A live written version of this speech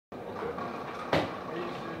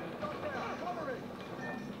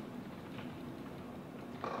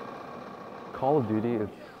Call of Duty,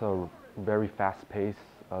 it's a very fast-paced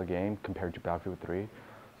game compared to Battlefield 3.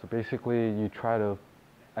 So basically, you try to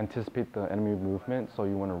anticipate the enemy movement, so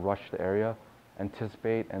you want to rush the area,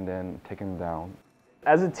 anticipate, and then take them down.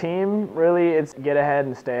 As a team, really, it's get ahead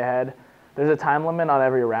and stay ahead. There's a time limit on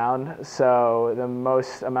every round, so the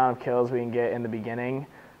most amount of kills we can get in the beginning,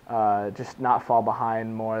 just not fall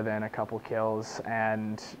behind more than a couple kills,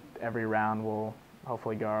 and every round will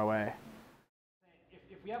hopefully go our way.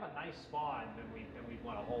 If we have a nice spawn, then we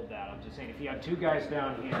want to hold that. I'm just saying, if you have two guys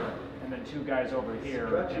down here and then two guys over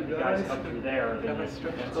here, and the guys up through there, then you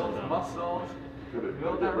stretch those muscles.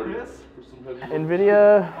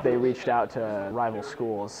 NVIDIA, they reached out to rival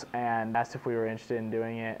schools and asked if we were interested in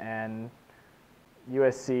doing it, and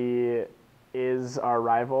USC is our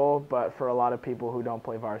rival, but for a lot of people who don't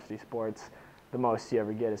play varsity sports, the most you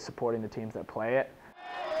ever get is supporting the teams that play it.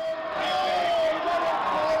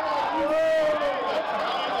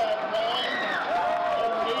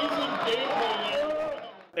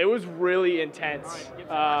 It was really intense,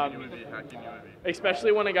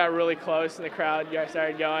 especially when it got really close and the crowd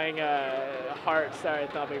started going, heart started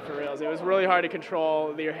thumping for reals. It was really hard to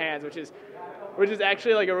control your hands, which is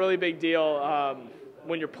actually like a really big deal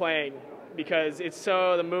when you're playing, because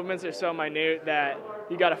the movements are so minute that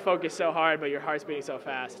you got to focus so hard, but your heart's beating so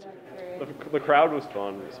fast. The crowd was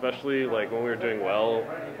fun, especially like when we were doing well.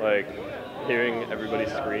 Like hearing everybody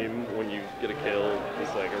scream when you get a kill is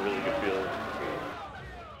like a really good feeling.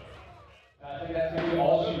 You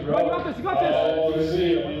got this, you got this! Oh, we'll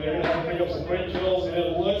see. I mean, they're going to have to pick up some great kills, and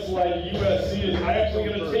it looks like USC is actually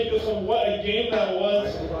going to take us on what a game that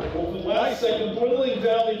was. Well, the last second, dwindling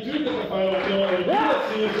down, they do get the final kill, and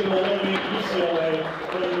USC is going to eliminate UCLA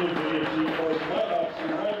for the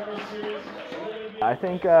Rivalries series. I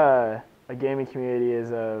think a gaming community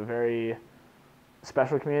is a very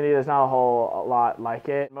special community. There's not a whole lot like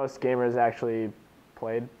it. Most gamers actually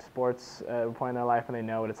played sports at a point in their life, and they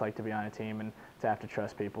know what it's like to be on a team and to have to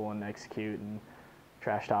trust people and execute and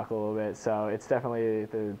trash talk a little bit. So it's definitely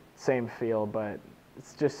the same feel, but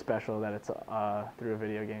it's just special that it's through a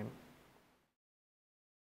video game.